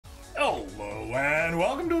and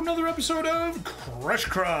welcome to another episode of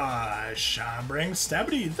Crush. I'm bringing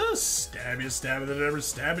Stabbity, the stabbiest stabby that ever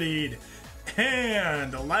stabbied.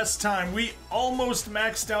 And last time we almost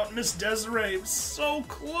maxed out Miss Desiree. So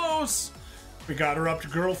close. We got her up to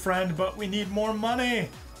girlfriend, but we need more money.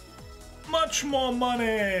 Much more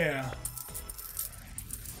money.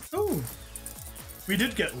 Ooh. We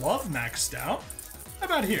did get love maxed out. How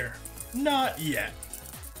about here? Not yet.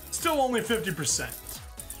 Still only 50%.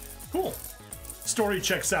 Cool. Story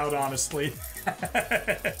checks out, honestly.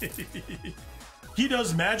 He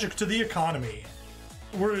does magic to the economy.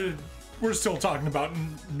 We're still talking about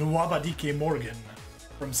Nwabadike Morgan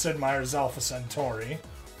from Sid Meier's Alpha Centauri.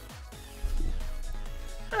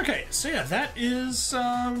 Okay, so yeah, that is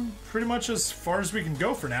pretty much as far as we can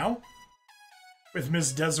go for now. With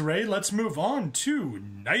Miss Desiree, let's move on to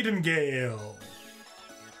Nightengale.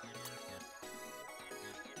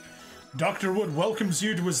 Dr. Wood welcomes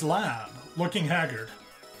you to his lab, looking haggard.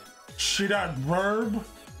 See that verb?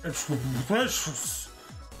 It's vicious.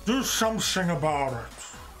 Do something about it.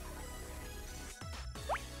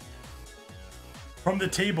 From the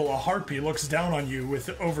table, a Harpy looks down on you with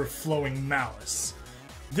overflowing malice.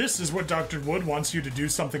 This is what Dr. Wood wants you to do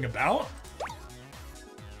something about?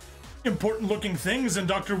 Important looking things in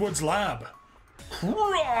Dr. Wood's lab.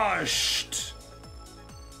 Crushed!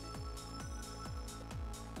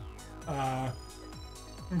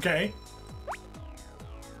 Okay.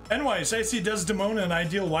 Anyways, I see Desdemona an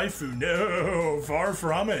ideal waifu. No, far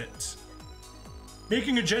from it.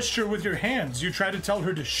 Making a gesture with your hands, you try to tell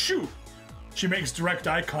her to shoot. She makes direct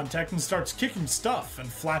eye contact and starts kicking stuff and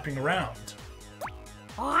flapping around.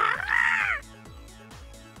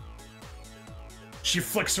 She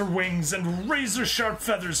flicks her wings and razor-sharp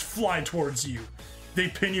feathers fly towards you. They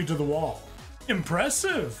pin you to the wall.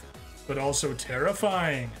 Impressive, but also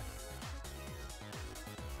terrifying.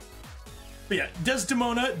 But yeah,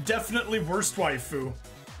 Desdemona, definitely worst waifu.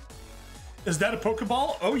 Is that a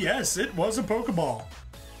Pokeball? Oh yes, it was a Pokeball.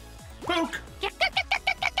 Poke!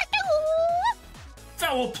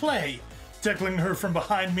 Foul play! Tickling her from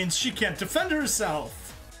behind means she can't defend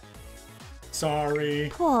herself.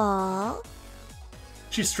 Sorry. Aww.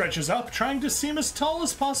 She stretches up, trying to seem as tall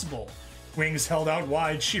as possible. Wings held out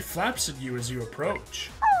wide, she flaps at you as you approach.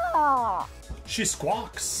 Aww. She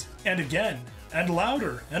squawks, and again, and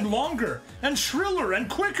louder, and longer, and shriller, and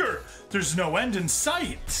quicker. There's no end in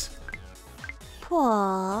sight.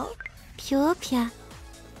 Poor. Pia.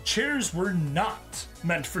 Chairs were not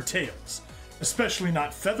meant for tails, especially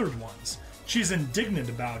not feathered ones. She's indignant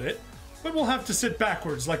about it, but we'll have to sit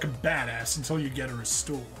backwards like a badass until you get her a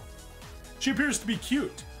stool. She appears to be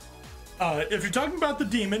cute. If you're talking about the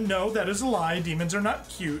demon, no, that is a lie. Demons are not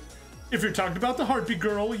cute. If you're talking about the Harpy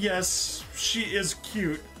girl, yes, she is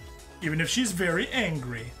cute. Even if she's very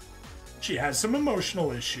angry. She has some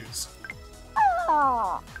emotional issues.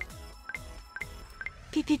 Aww.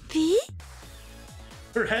 Pee.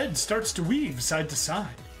 Her head starts to weave side to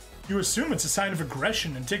side. You assume it's a sign of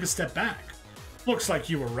aggression and take a step back. Looks like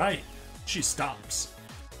you were right. She stops.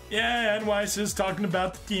 Yeah, Anwise is talking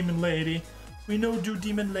about the demon lady. We know do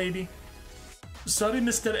demon lady. Sorry,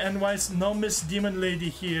 Mr. Anwise, no Miss Demon Lady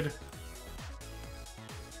here.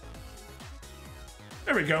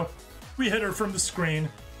 There we go. We hit her from the screen,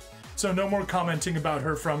 so no more commenting about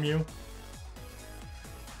her from you.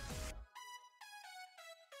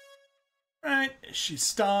 Right, she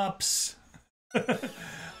stops.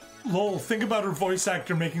 Lol, think about her voice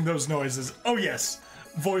actor making those noises. Oh yes,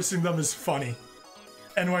 voicing them is funny.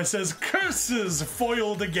 NY says, curses,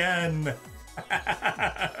 foiled again.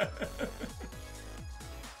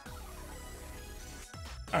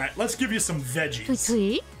 Alright, let's give you some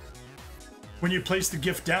veggies. When you place the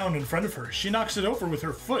gift down in front of her, she knocks it over with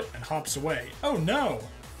her foot and hops away. Oh no!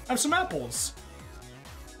 Have some apples!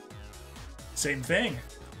 Same thing.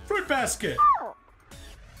 Fruit basket!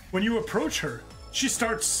 When you approach her, she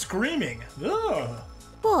starts screaming. Ugh!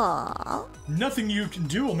 Aww. Nothing you can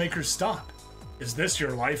do will make her stop. Is this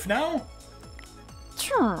your life now?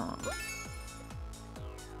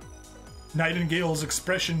 Nightingale's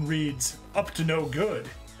expression reads, up to no good.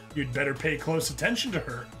 You'd better pay close attention to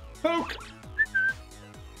her. Poke!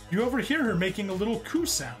 You overhear her making a little coo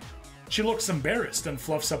sound. She looks embarrassed and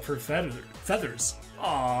fluffs up her feathers.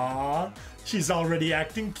 Aww, she's already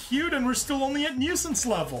acting cute and we're still only at nuisance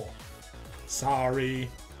level. Sorry.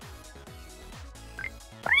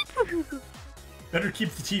 Better keep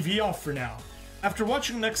the TV off for now. After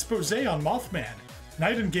watching an expose on Mothman,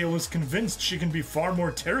 Nightengale is convinced she can be far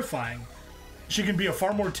more terrifying. She can be a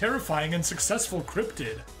far more terrifying and successful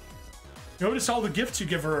cryptid. Notice all the gifts you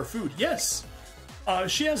give her are food. Yes,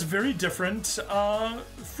 She has very different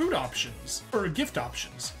food options, or gift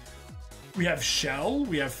options. We have shell,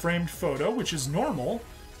 we have framed photo, which is normal,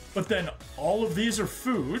 but then all of these are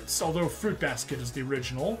foods, although fruit basket is the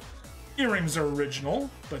original. Earrings are original,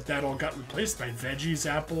 but that all got replaced by veggies,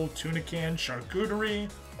 apple, tuna can, charcuterie.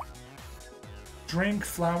 Drink,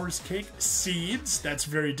 flowers, cake, seeds, that's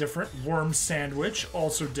very different. Worm sandwich,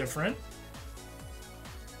 also different.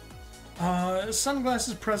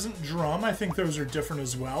 Sunglasses, present, drum, I think those are different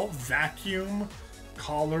as well. Vacuum,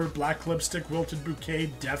 collar, black lipstick, wilted bouquet,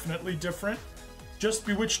 definitely different. Just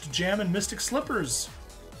Bewitched Jam and Mystic Slippers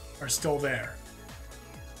are still there.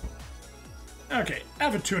 Okay,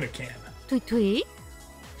 have a tuna can. Tweet tweet.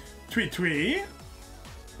 Tweet tweet.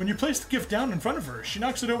 When you place the gift down in front of her, she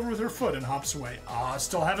knocks it over with her foot and hops away. Ah,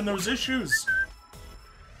 still having those issues.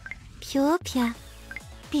 Pure pia.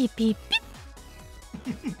 Beep beep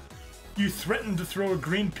beep. You threaten to throw a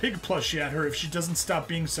green pig plushie at her if she doesn't stop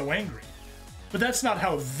being so angry. But that's not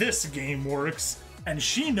how this game works, and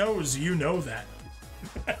she knows you know that.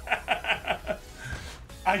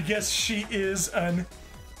 I guess she is an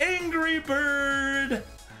angry bird.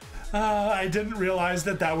 I didn't realize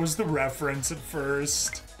that that was the reference at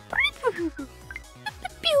first.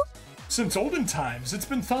 Since olden times, it's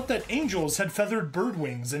been thought that angels had feathered bird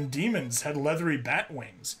wings and demons had leathery bat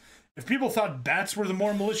wings. If people thought bats were the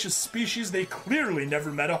more malicious species, they clearly never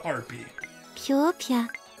met a harpy. Pure pia.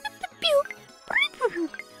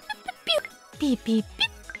 Beep beep beep.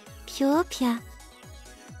 Pure pia.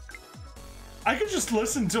 I could just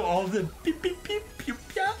listen to all the beep beep beep pew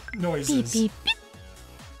pia noises. Beep beep beep.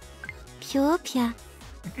 Pure pia.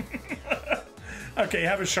 Okay,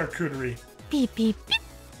 have a charcuterie. Beep beep beep.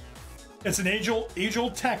 It's an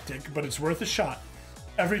age-old tactic, but it's worth a shot.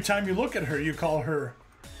 Every time you look at her, you call her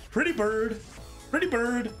pretty bird, pretty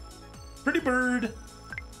bird, pretty bird.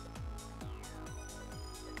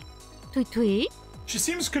 Tweet tweet. She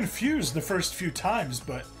seems confused the first few times,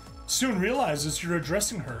 but soon realizes you're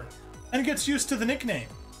addressing her and gets used to the nickname.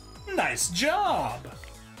 Nice job!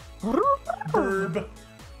 Burb.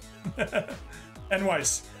 And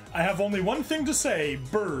Weiss, I have only one thing to say,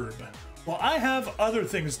 burb. Well, I have other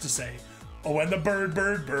things to say. Oh, and the bird,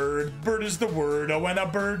 bird, bird, bird is the word. Oh, and a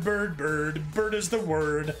bird, bird, bird, bird is the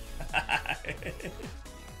word.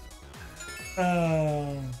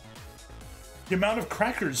 The amount of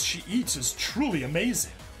crackers she eats is truly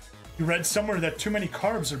amazing. You read somewhere that too many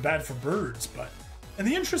carbs are bad for birds, but in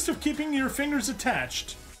the interest of keeping your fingers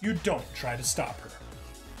attached, you don't try to stop her.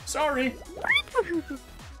 Sorry.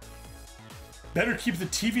 Better keep the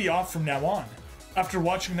TV off from now on. After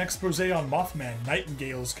watching an expose on Mothman,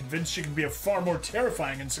 Nightengale is convinced she can be a far more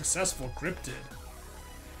terrifying and successful cryptid.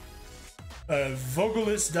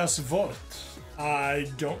 Vogelis das Wort. I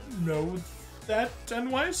don't know that,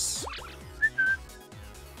 Weiss.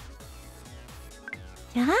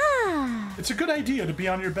 Yeah. It's a good idea to be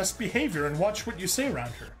on your best behavior and watch what you say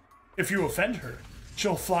around her. If you offend her,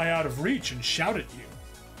 she'll fly out of reach and shout at you.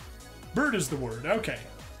 Bird is the word, okay.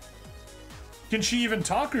 Can she even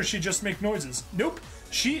talk or she just make noises? Nope,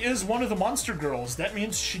 she is one of the monster girls. That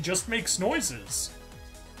means she just makes noises.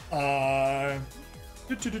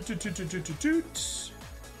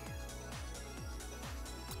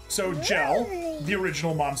 So Gel, the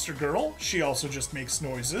original monster girl, she also just makes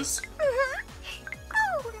noises.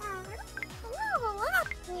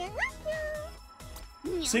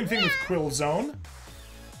 Same thing with Quill Zone,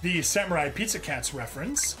 the Samurai Pizza Cats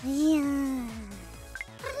reference. Yeah.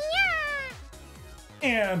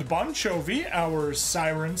 And Bon Jovi, our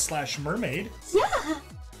siren slash mermaid. Yeah.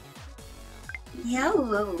 Yeah.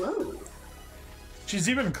 Whoa, whoa. She's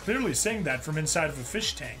even clearly saying that from inside of a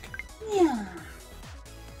fish tank. Yeah.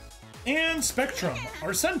 And Spectrum,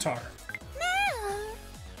 our centaur.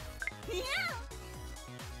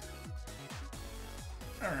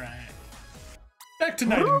 Alright. Back to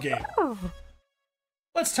Nightengale.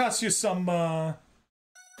 Let's toss you some, oh,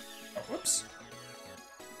 whoops.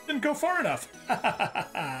 Didn't go far enough.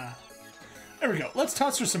 There we go. Let's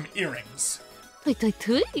toss her some earrings. Tweet tweet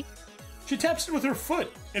tweet. She taps it with her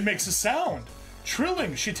foot. It makes a sound.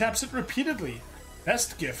 Trilling, she taps it repeatedly.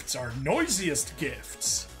 Best gifts are noisiest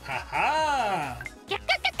gifts. Ha ha!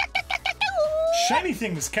 Shiny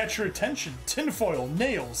things catch your attention. Tinfoil,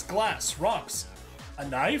 nails, glass, rocks. A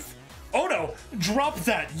knife? Oh no! Drop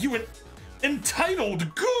that, you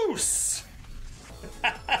entitled goose!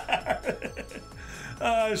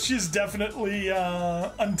 She's definitely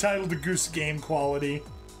Untitled Goose game quality.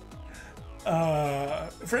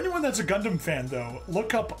 For anyone that's a Gundam fan, though,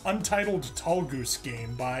 look up Untitled Tall Goose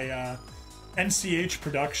Game by NCH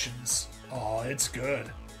Productions. Oh, it's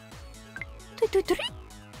good.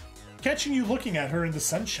 catching you looking at her in the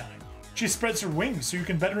sunshine. She spreads her wings so you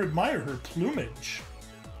can better admire her plumage.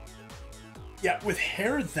 Yeah, with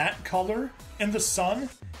hair that color in the sun,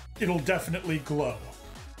 it'll definitely glow.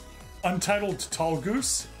 Untitled Tall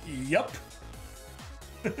Goose? Yup.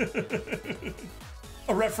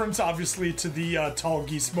 A reference, obviously, to the Tall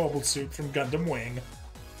Geese mobile suit from Gundam Wing,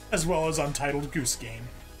 as well as Untitled Goose Game.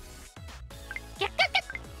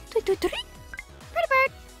 Pretty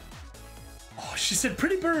bird. Oh, she said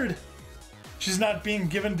pretty bird. She's not being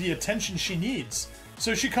given the attention she needs,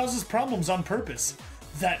 so she causes problems on purpose.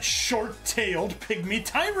 That short-tailed pygmy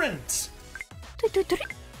tyrant! Pretty bird.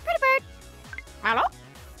 Hello?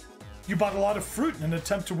 You bought a lot of fruit in an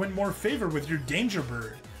attempt to win more favor with your danger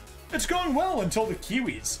bird. It's going well until the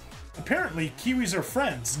kiwis. Apparently, kiwis are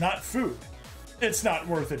friends, not food. It's not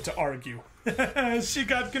worth it to argue. She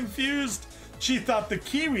got confused. She thought the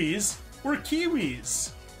kiwis were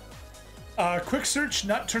kiwis. Quick search,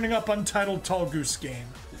 not turning up Untitled Tall Goose Game.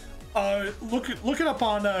 Look it up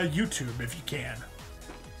on YouTube if you can.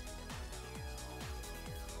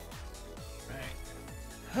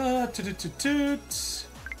 Right. Toot.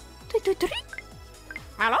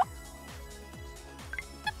 Hello?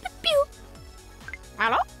 Pew.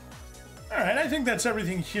 Hello? Alright, I think that's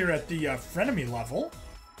everything here at the frenemy level.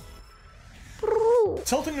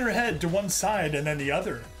 Tilting her head to one side and then the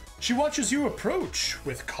other, she watches you approach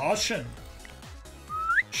with caution.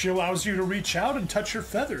 She allows you to reach out and touch her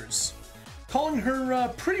feathers. Calling her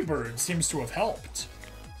pretty bird seems to have helped.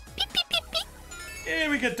 Here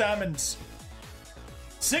we get diamonds.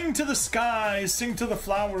 Sing to the sky, sing to the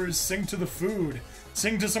flowers, sing to the food,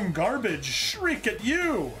 sing to some garbage, shriek at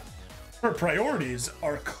you. Her priorities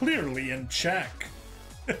are clearly in check.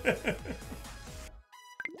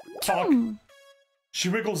 Talk. She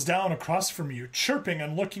wiggles down across from you, chirping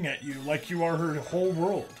and looking at you like you are her whole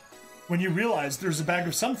world. When you realize there's a bag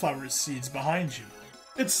of sunflower seeds behind you,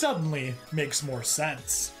 it suddenly makes more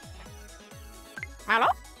sense. Hello?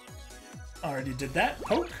 Already did that.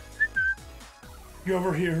 Poke. You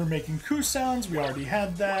overhear her making coo sounds. We already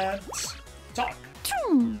had that. Talk.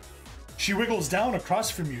 She wiggles down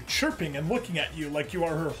across from you, chirping and looking at you like you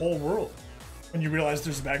are her whole world. When you realize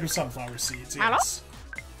there's a bag of sunflower seeds. Yes.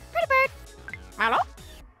 Pretty bird. Hello?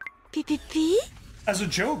 Pee. As a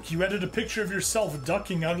joke, you edit a picture of yourself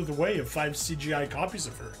ducking out of the way of 5 CGI copies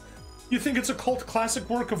of her. You think it's a cult classic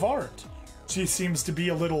work of art. She seems to be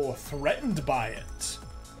a little threatened by it.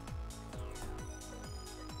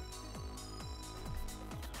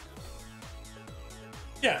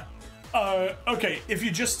 Yeah. Okay, if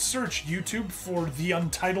you just search YouTube for the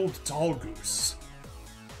Untitled Tall Goose,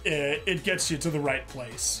 it gets you to the right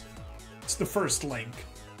place. It's the first link.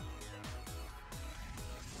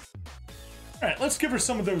 Alright, let's give her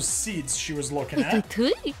some of those seeds she was looking at.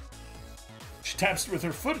 She taps it with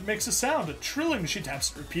her foot, it makes a sound. A trilling, she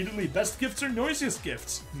taps it repeatedly. Best gifts are noisiest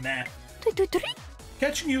gifts. Nah.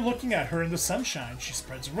 Catching you looking at her in the sunshine. She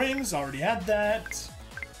spreads wings, already had that.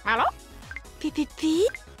 Hello? Pee.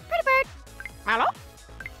 Pretty bird. Hello?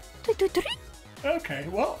 Okay,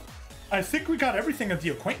 well, I think we got everything at the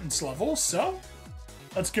acquaintance level, so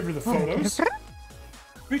let's give her the photos.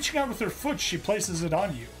 Reaching out with her foot, she places it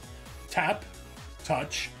on you. Tap,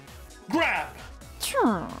 touch, grab!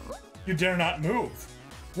 You dare not move.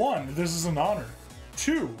 1, this is an honor.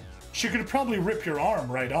 2, she could probably rip your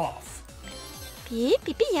arm right off. Pee.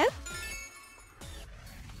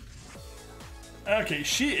 Okay,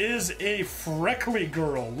 she is a freckly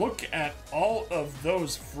girl. Look at all of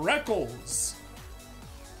those freckles.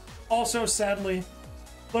 Also, sadly,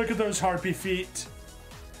 look at those harpy feet.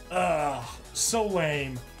 Ugh, so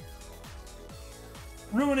lame.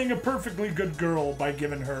 Ruining a perfectly good girl by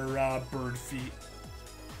giving her bird feet.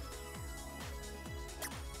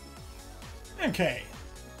 Okay.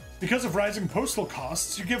 Because of rising postal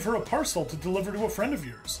costs, you give her a parcel to deliver to a friend of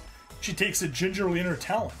yours. She takes it gingerly in her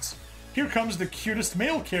talons. Here comes the cutest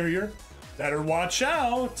mail carrier. Better watch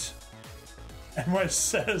out. And what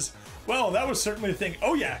says, well, that was certainly a thing.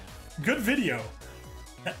 Oh yeah, good video.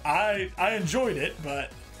 I enjoyed it,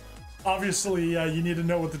 but obviously you need to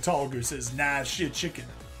know what the tall goose is. Nah, she a chicken.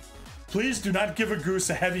 Please do not give a goose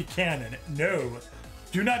a heavy cannon. No,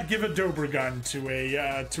 do not give a Dober gun to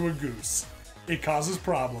a goose. It causes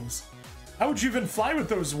problems. How would you even fly with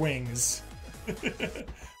those wings?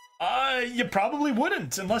 You probably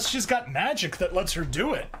wouldn't, unless she's got magic that lets her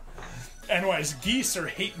do it. Anyways, geese are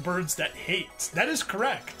hate birds that hate. That is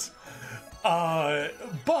correct.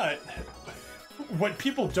 But what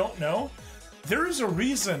people don't know, there is a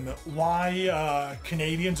reason why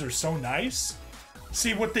Canadians are so nice.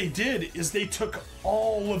 See, what they did is they took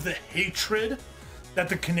all of the hatred that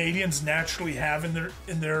the Canadians naturally have in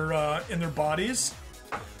their bodies.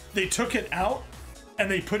 They took it out and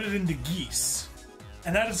they put it into geese,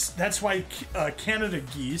 and that's why Canada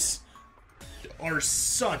geese are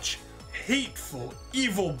such hateful,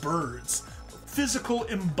 evil birds, physical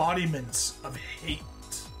embodiments of hate.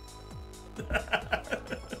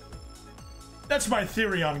 That's my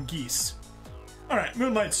theory on geese. All right,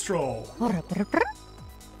 Moonlight Stroll.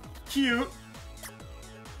 Cute.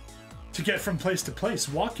 To get from place to place,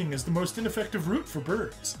 walking is the most ineffective route for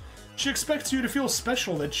birds. She expects you to feel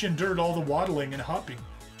special that she endured all the waddling and hopping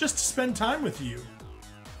just to spend time with you.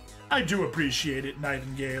 I do appreciate it,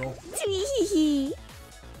 Nightengale.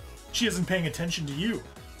 She isn't paying attention to you.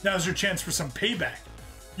 Now's your chance for some payback.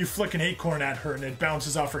 You flick an acorn at her and it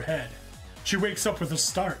bounces off her head. She wakes up with a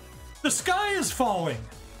start. The sky is falling!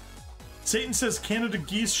 Satan says Canada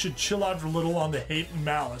geese should chill out a little on the hate and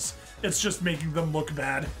malice. It's just making them look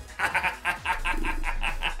bad.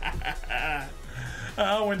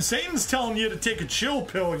 When Satan's telling you to take a chill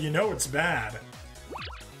pill, you know it's bad.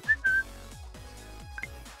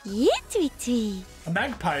 A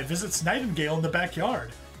magpie visits Nightengale in the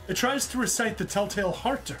backyard. It tries to recite the telltale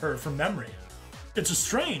heart to her from memory. It's a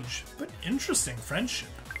strange, but interesting friendship.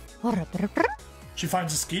 She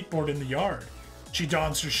finds a skateboard in the yard. She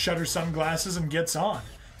dons her shutter sunglasses and gets on.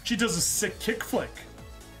 She does a sick kickflip.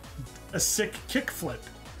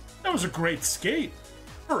 That was a great skate.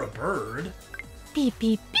 For a bird. Beep,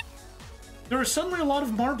 beep, beep. There are suddenly a lot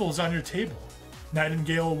of marbles on your table.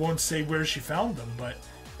 Nightengale won't say where she found them, but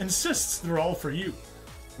insists they're all for you.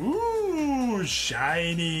 Ooh,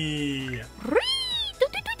 shiny.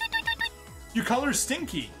 You call her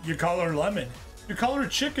Stinky. You call her Lemon. You call her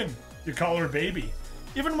Chicken. You call her Baby.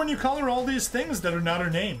 Even when you call her all these things that are not her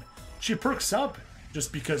name, she perks up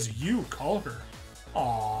just because you call her.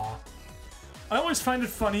 Aww. I always find it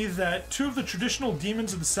funny that two of the traditional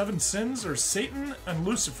demons of the seven sins are Satan and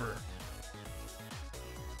Lucifer.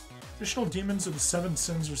 Traditional demons of the seven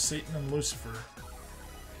sins are Satan and Lucifer.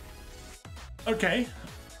 Okay.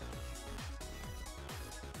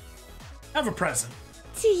 Have a present.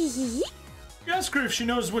 You ask her if she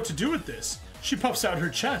knows what to do with this. She puffs out her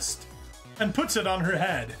chest and puts it on her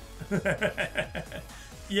head.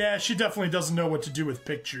 Yeah, she definitely doesn't know what to do with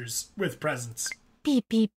presents. Beep,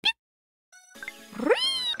 beep, beep.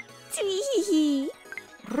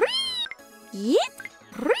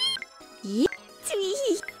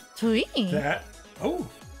 That. Oh,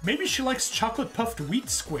 maybe she likes chocolate puffed wheat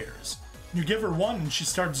squares. You give her one and she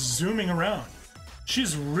starts zooming around.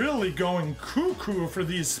 She's really going cuckoo for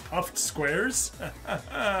these puffed squares.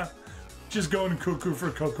 She's going cuckoo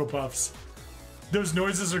for Cocoa Puffs. Those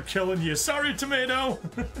noises are killing you. Sorry, Tomato.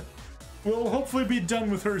 We'll hopefully be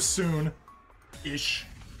done with her soon. Ish.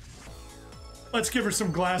 Let's give her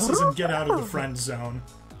some glasses and get out of the friend zone.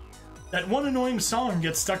 That one annoying song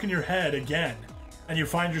gets stuck in your head again, and you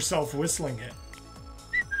find yourself whistling it.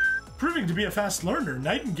 Proving to be a fast learner,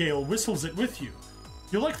 Nightengale whistles it with you.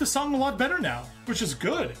 You like the song a lot better now, which is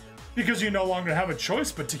good, because you no longer have a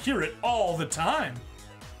choice but to hear it all the time.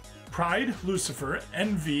 Pride, Lucifer,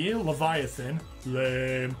 Envy, Leviathan,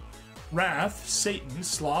 lame. Wrath, Satan,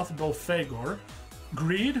 Sloth, Belphegor,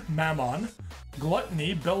 Greed, Mammon,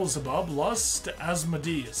 Gluttony, Beelzebub, Lust,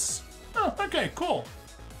 Asmodeus. Oh, okay, cool.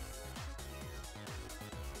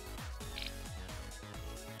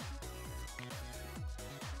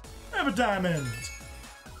 I have a diamond.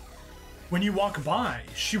 When you walk by,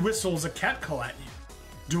 she whistles a cat call at you.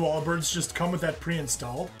 Do all birds just come with that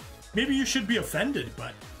pre-installed? Maybe you should be offended,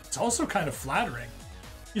 but it's also kind of flattering.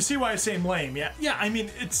 You see why I say lame? Yeah, I mean,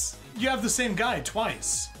 you have the same guy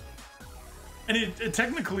twice. And it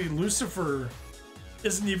technically, Lucifer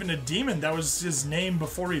isn't even a demon. That was his name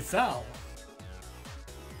before he fell.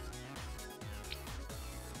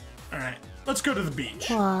 Alright, let's go to the beach.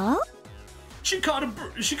 What? She caught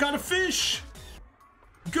a fish!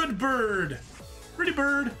 Good bird! Pretty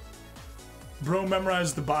bird! Bro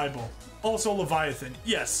memorized the Bible. Also Leviathan.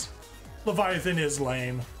 Yes, Leviathan is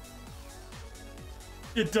lame.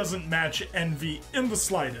 It doesn't match Envy in the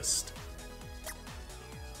slightest.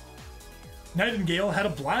 Nightengale had a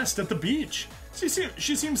blast at the beach. She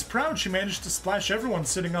seems proud she managed to splash everyone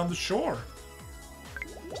sitting on the shore.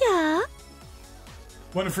 Yeah.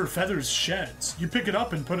 One of her feathers sheds. You pick it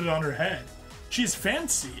up and put it on her head. She's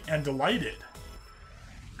fancy and delighted.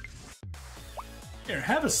 Here,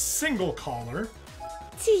 have a single collar.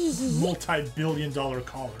 Multi-billion-dollar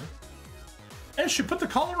collar. As she put the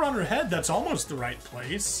collar on her head, that's almost the right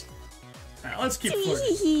place. Alright, let's keep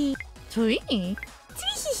flirting.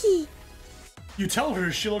 You tell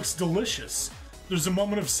her she looks delicious. There's a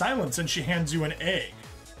moment of silence and she hands you an egg.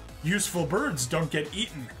 Useful birds don't get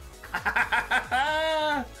eaten.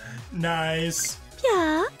 Nice.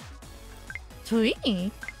 Yeah. Three.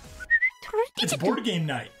 It's board game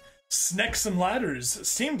night. Snakes and ladders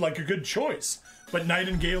seemed like a good choice, but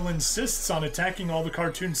Nightengale insists on attacking all the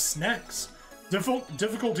cartoon snacks.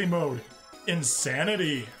 Difficulty mode.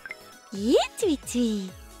 Insanity. Yeah, tweety.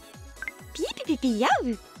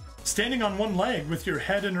 Yow. Standing on one leg with your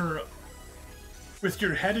head in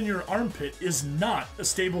your armpit is not a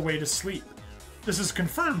stable way to sleep. This is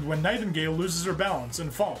confirmed when Nightengale loses her balance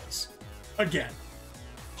and falls. Again.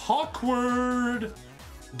 Awkward.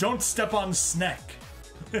 Don't step on snack.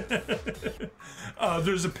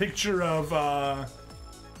 There's a picture of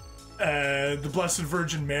the Blessed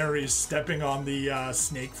Virgin Mary stepping on the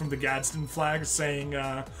snake from the Gadsden flag, saying,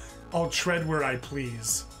 "I'll tread where I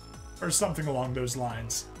please," or something along those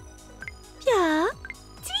lines. Yeah.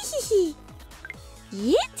 Tweety.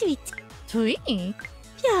 Yeah, tweety. Three.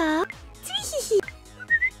 Yeah. Tweety.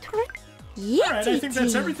 Yeah, Alright, I think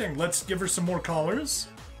that's everything. Let's give her some more collars.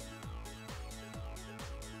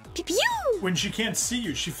 Pew. When she can't see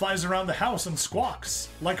you, she flies around the house and squawks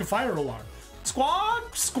like a fire alarm.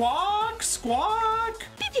 Squawk, squawk, squawk!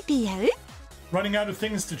 Yow. Running out of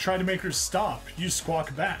things to try to make her stop, you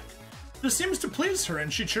squawk back. This seems to please her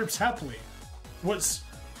and she chirps happily. Was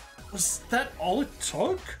that all it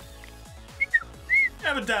took?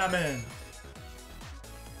 Have a diamond!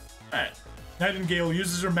 Alright. Nightengale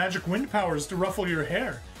uses her magic wind powers to ruffle your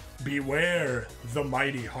hair. Beware the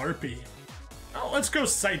mighty Harpy. Oh, let's go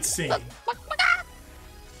sightseeing.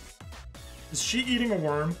 Is she eating a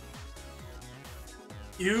worm?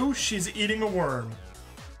 Ew, she's eating a worm.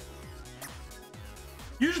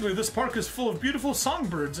 Usually this park is full of beautiful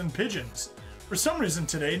songbirds and pigeons. For some reason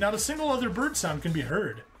today, not a single other bird sound can be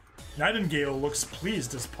heard. Nightengale looks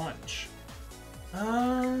pleased as punch.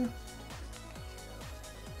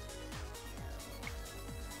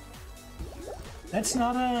 That's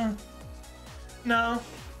not a... No.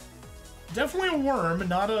 Definitely a worm,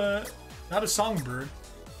 not a songbird.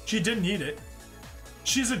 She didn't eat it.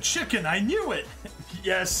 She's a chicken, I knew it!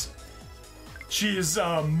 Yes. She's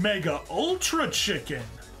a mega ultra chicken.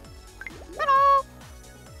 Hello.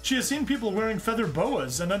 She has seen people wearing feather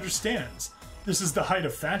boas and understands this is the height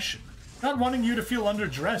of fashion. Not wanting you to feel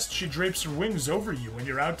underdressed, she drapes her wings over you when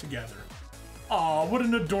you're out together. Aw, what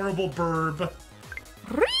an adorable burb.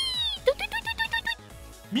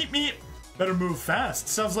 Meep meep. Better move fast.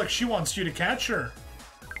 Sounds like she wants you to catch her.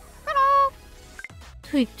 Hello.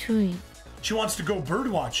 Tweet. She wants to go bird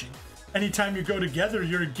watching. Anytime you go together,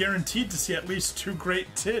 you're guaranteed to see at least 2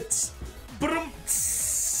 great tits. Brum.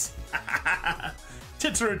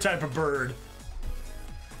 Tits are a type of bird.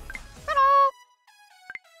 Hello.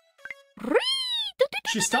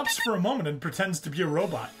 She stops for a moment and pretends to be a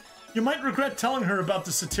robot. You might regret telling her about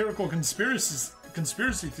the satirical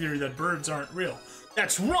conspiracy theory that birds aren't real.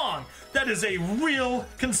 That's wrong! That is a real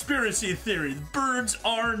conspiracy theory. Birds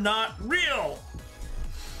are not real!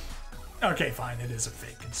 Okay, fine, it is a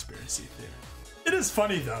fake conspiracy theory. It is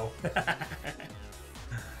funny, though.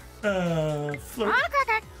 Flirt.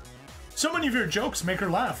 So many of your jokes make her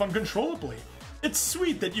laugh uncontrollably. It's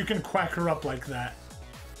sweet that you can quack her up like that.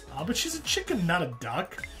 Oh, but she's a chicken, not a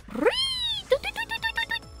duck.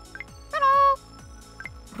 Hello.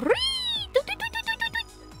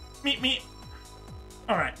 Meet me.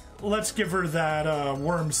 Alright, let's give her that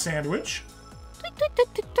worm sandwich.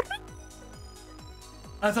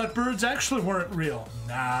 I thought birds actually weren't real.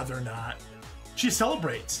 Nah, they're not. She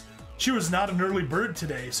celebrates. She was not an early bird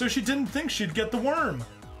today, so she didn't think she'd get the worm.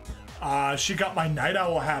 She got my night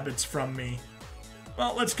owl habits from me.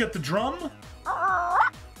 Well, let's get the drum.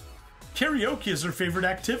 Karaoke is her favorite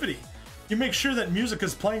activity. You make sure that music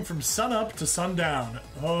is playing from sunup to sundown.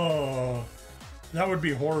 Oh, that would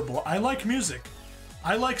be horrible. I like music.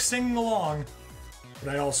 I like singing along,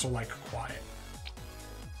 but I also like quiet.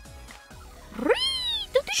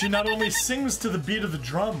 She not only sings to the beat of the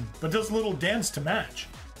drum, but does a little dance to match.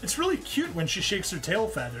 It's really cute when she shakes her tail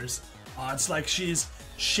feathers. Oh, it's like she's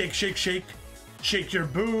shake, shake, shake, shake your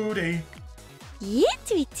booty. Yeah,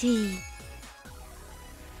 tweety.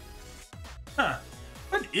 Huh.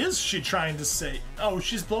 What is she trying to say? Oh,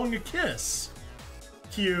 she's blowing a kiss.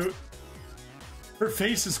 Cute. Her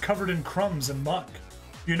face is covered in crumbs and muck.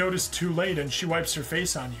 You notice too late and she wipes her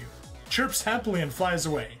face on you. Chirps happily and flies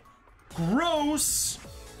away. Gross!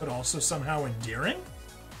 But also somehow endearing?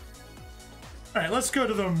 Alright, let's go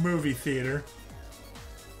to the movie theater.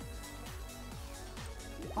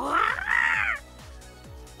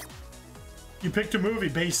 You picked a movie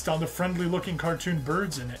based on the friendly-looking cartoon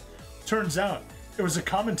birds in it. Turns out, it was a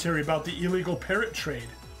commentary about the illegal parrot trade.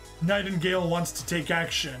 Nightengale wants to take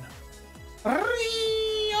action. Let's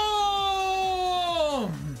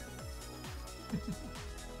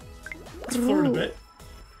flirt a bit.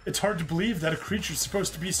 It's hard to believe that a creature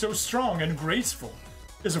supposed to be so strong and graceful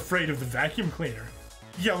is afraid of the vacuum cleaner.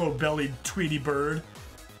 Yellow-bellied Tweety bird.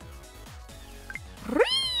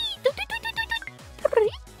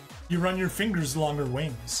 You run your fingers along her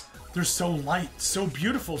wings. They're so light, so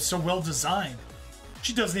beautiful, so well designed.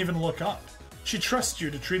 She doesn't even look up. She trusts you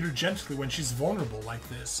to treat her gently when she's vulnerable like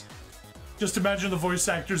this. Just imagine the voice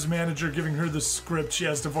actor's manager giving her the script she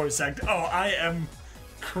has to voice act. Oh, I am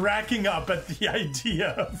cracking up at the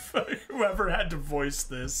idea of whoever had to voice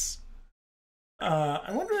this.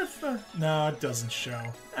 I wonder if... no, it doesn't show.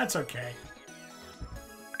 That's okay.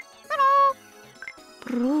 Hello.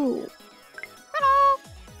 Bro. Hello.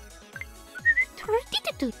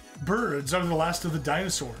 Birds are the last of the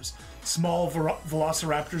dinosaurs. Small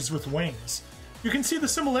velociraptors with wings. You can see the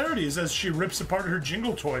similarities as she rips apart her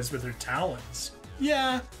jingle toys with her talons.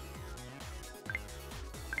 Yeah.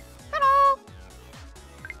 Hello.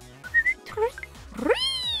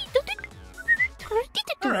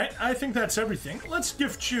 Alright, I think that's everything. Let's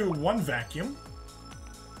gift you one vacuum.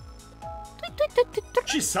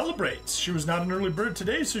 She celebrates. She was not an early bird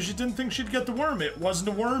today, so she didn't think she'd get the worm. It wasn't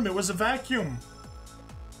a worm, it was a vacuum.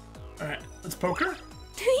 Alright, let's poke her.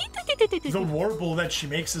 The warble that she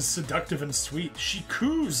makes is seductive and sweet. She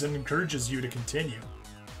coos and encourages you to continue.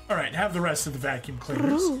 Alright, have the rest of the vacuum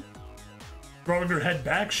cleaners. Throwing her head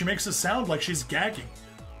back, she makes a sound like she's gagging.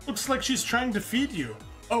 Looks like she's trying to feed you.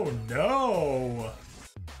 Oh no!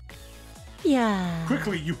 Yeah.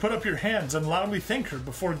 Quickly, you put up your hands and loudly thank her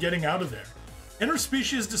before getting out of there.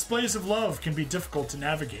 Interspecies displays of love can be difficult to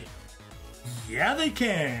navigate. Yeah, they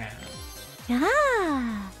can.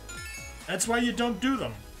 Yeah. That's why you don't do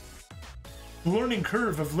them. The learning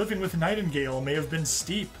curve of living with Nightengale may have been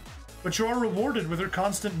steep, but you are rewarded with her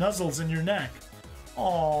constant nuzzles in your neck.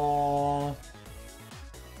 Aww.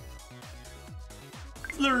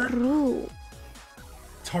 Flirt. Bro.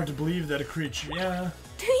 It's hard to believe that a creature, yeah.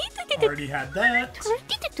 Already had that.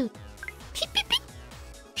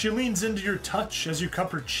 She leans into your touch as you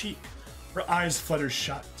cup her cheek. Her eyes flutter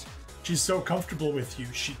shut. She's so comfortable with you,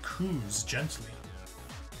 she coos gently.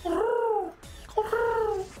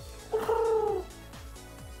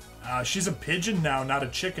 She's a pigeon now, not a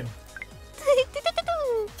chicken.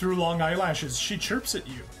 Through long eyelashes, she chirps at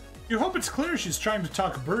you. You hope it's clear she's trying to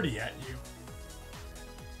talk birdie at you.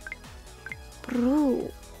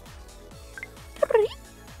 Bro.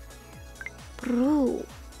 Bro.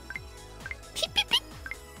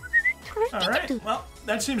 Alright, well,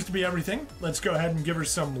 that seems to be everything. Let's go ahead and give her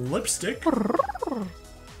some lipstick.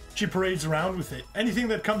 She parades around with it. Anything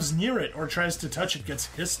that comes near it or tries to touch it gets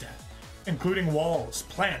hissed at, including walls,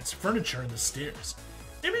 plants, furniture, and the stairs.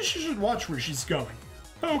 Maybe she should watch where she's going.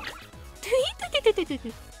 Poke.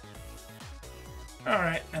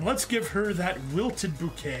 Alright, and let's give her that wilted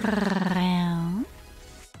bouquet.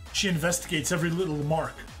 She investigates every little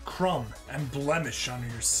mark, crumb, and blemish on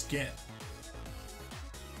your skin.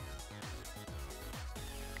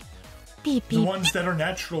 The ones that are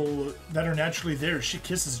naturally there, she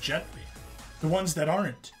kisses gently. The ones that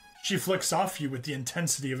aren't, she flicks off you with the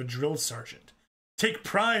intensity of a drill sergeant. Take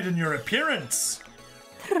pride in your appearance!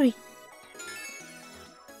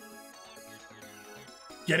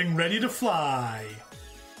 Getting ready to fly.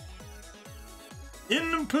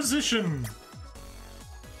 In position.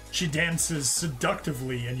 She dances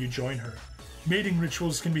seductively and you join her. Mating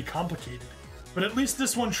rituals can be complicated, but at least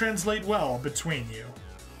this one translates well between you.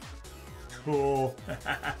 Cool.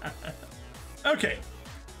 Okay.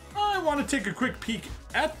 I want to take a quick peek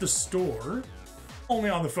at the store. Only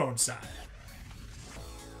on the phone side.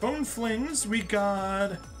 Phone flings, we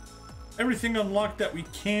got everything unlocked that we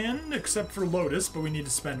can, except for Lotus, but we need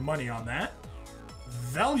to spend money on that.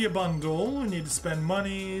 Value bundle, we need to spend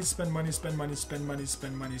money, spend money, spend money, spend money,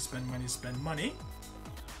 spend money, spend money, spend money.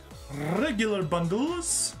 Regular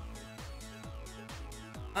bundles.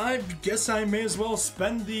 I guess I may as well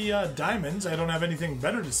spend the diamonds. I don't have anything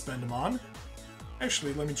better to spend them on.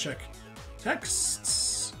 Actually, let me check.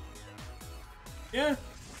 Texts. Yeah.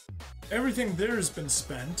 Everything there has been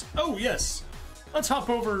spent. Oh, yes. Let's hop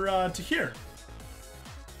over to here.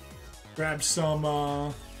 Grab some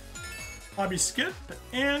hobby skip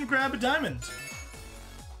and grab a diamond.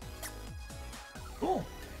 Cool.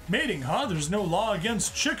 Mating, huh? There's no law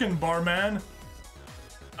against chicken, barman.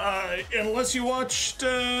 Unless you watched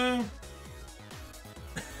South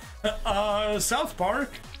Park.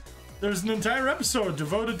 There's an entire episode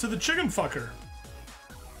devoted to the chicken fucker.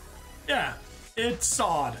 Yeah, it's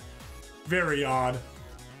odd. Very odd.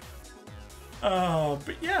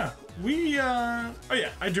 But yeah, oh yeah,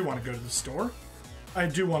 I do want to go to the store. I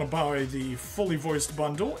do want to buy the fully voiced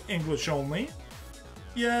bundle, English only.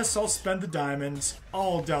 Yes, I'll spend the diamonds.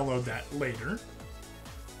 I'll download that later.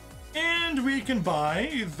 And we can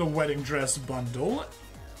buy the wedding dress bundle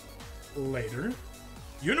later.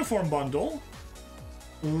 Uniform bundle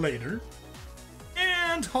later.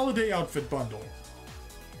 And holiday outfit bundle.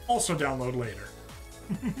 Also download later.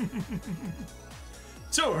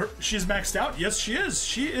 So, she's maxed out? Yes, she is.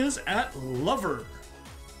 She is at Lover.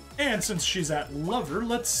 And since she's at Lover,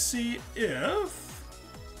 let's see if...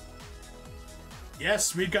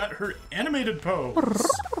 Yes, we got her animated pose.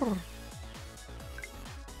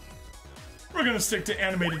 We're gonna stick to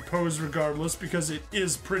animated pose regardless because it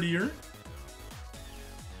is prettier.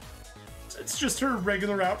 It's just her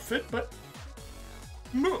regular outfit, but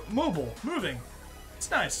mobile, moving.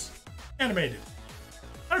 It's nice. Animated.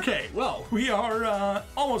 Okay, well, we are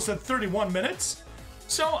almost at 31 minutes,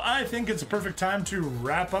 so I think it's a perfect time to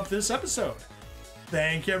wrap up this episode.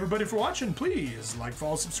 Thank you everybody for watching. Please like,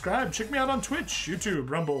 follow, subscribe. Check me out on Twitch, YouTube,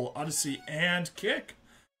 Rumble, Odyssey, and Kick.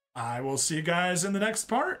 I will see you guys in the next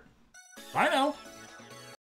part. Bye now.